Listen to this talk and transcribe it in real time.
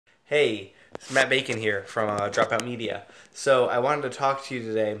Hey, it's Matt Bacon here from Dropout Media. So I wanted to talk to you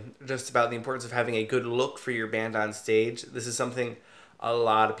today just about the importance of having a good look for your band on stage. This is something a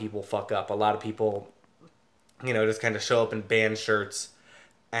lot of people fuck up. A lot of people, just kind of show up in band shirts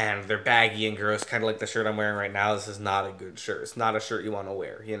and they're baggy and gross, kind of like the shirt I'm wearing right now. This is not a good shirt. It's not a shirt you want to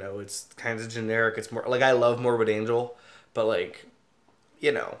wear. It's kind of generic. It's more like I love Morbid Angel, but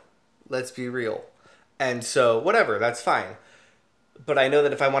you know, let's be real. And so, whatever, that's fine. But I know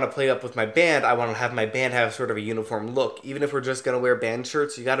that if I want to play up with my band, I want to have my band have sort of a uniform look. Even if we're just going to wear band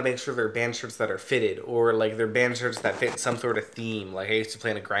shirts, you got to make sure they're band shirts that are fitted, or like they're band shirts that fit some sort of theme. Like I used to play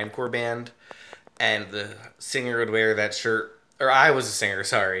in a grindcore band, and the singer would wear that shirt, or I was a singer,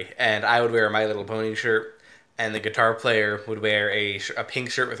 sorry, and I would wear a My Little Pony shirt, and the guitar player would wear a pink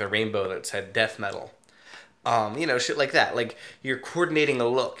shirt with a rainbow that said death metal. Shit like that. Like you're coordinating a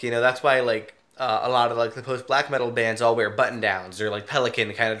look. That's why a lot of like the post black metal bands all wear button downs or like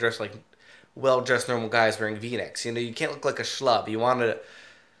Pelican kind of dress like well dressed normal guys wearing V-necks. You can't look like a schlub. You want to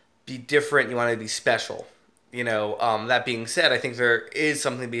be different. You want to be special. That being said, I think there is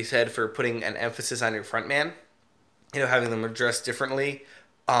something to be said for putting an emphasis on your frontman. Having them dress differently,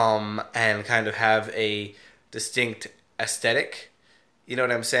 and kind of have a distinct aesthetic. You know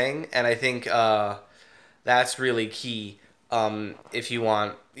what I'm saying? And I think that's really key. If you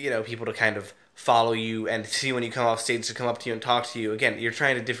want, people to kind of follow you and see when you come off stage to come up to you and talk to you. Again, you're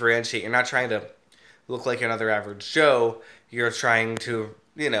trying to differentiate. You're not trying to look like another average Joe. You're trying to,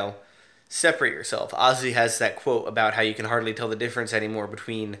 separate yourself. Ozzy has that quote about how you can hardly tell the difference anymore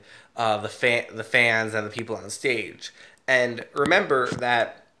between the fans and the people on stage. And remember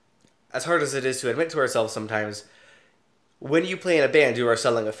that, as hard as it is to admit to ourselves sometimes, when you play in a band, you are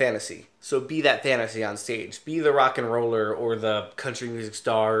selling a fantasy. So be that fantasy on stage. Be the rock and roller or the country music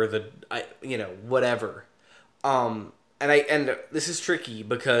star or whatever. And this is tricky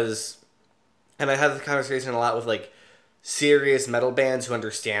because, and I have this conversation a lot with like serious metal bands who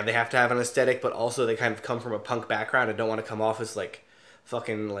understand they have to have an aesthetic, but also they kind of come from a punk background and don't want to come off as like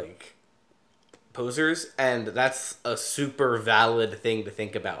fucking like posers. And that's a super valid thing to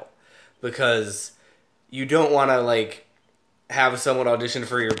think about because you don't want to like have someone audition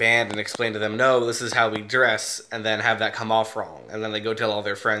for your band and explain to them, no, this is how we dress, and then have that come off wrong. And then they go tell all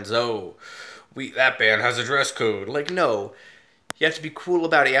their friends, oh, that band has a dress code. Like, no. You have to be cool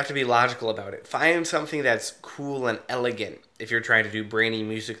about it. You have to be logical about it. Find something that's cool and elegant if you're trying to do brainy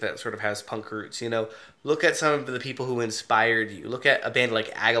music that sort of has punk roots. Look at some of the people who inspired you. Look at a band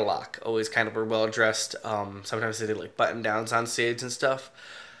like Agalloch. Always kind of were well-dressed. Sometimes they did like button-downs on stage and stuff.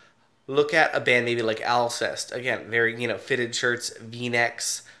 Look at a band maybe like Alcest. Again, very, fitted shirts,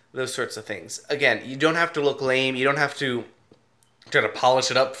 V-necks, those sorts of things. Again, you don't have to look lame. You don't have to try to polish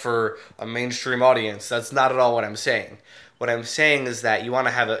it up for a mainstream audience. That's not at all what I'm saying. What I'm saying is that you want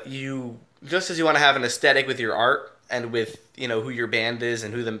to have just as you want to have an aesthetic with your art and with, who your band is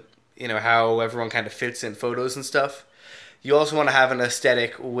and how everyone kind of fits in photos and stuff. You also want to have an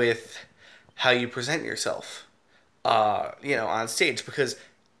aesthetic with how you present yourself, on stage, because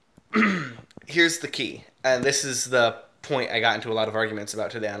here's the key, and this is the point I got into a lot of arguments about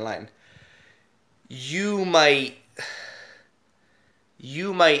today online. You might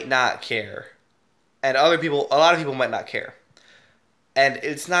not care, and a lot of people might not care. And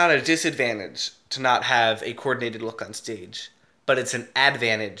it's not a disadvantage to not have a coordinated look on stage, but it's an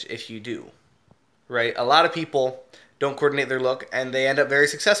advantage if you do, right? A lot of people don't coordinate their look, and they end up very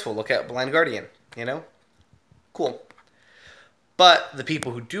successful. Look at Blind Guardian, Cool. But the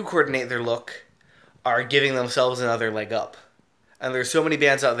people who do coordinate their look are giving themselves another leg up. And there's so many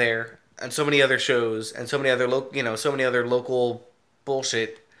bands out there, and so many other shows, and so many other local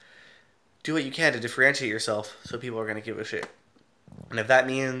bullshit. Do what you can to differentiate yourself, so people are gonna give a shit. And if that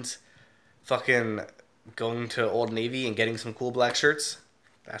means fucking going to Old Navy and getting some cool black shirts,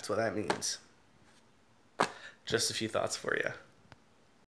 that's what that means. Just a few thoughts for you.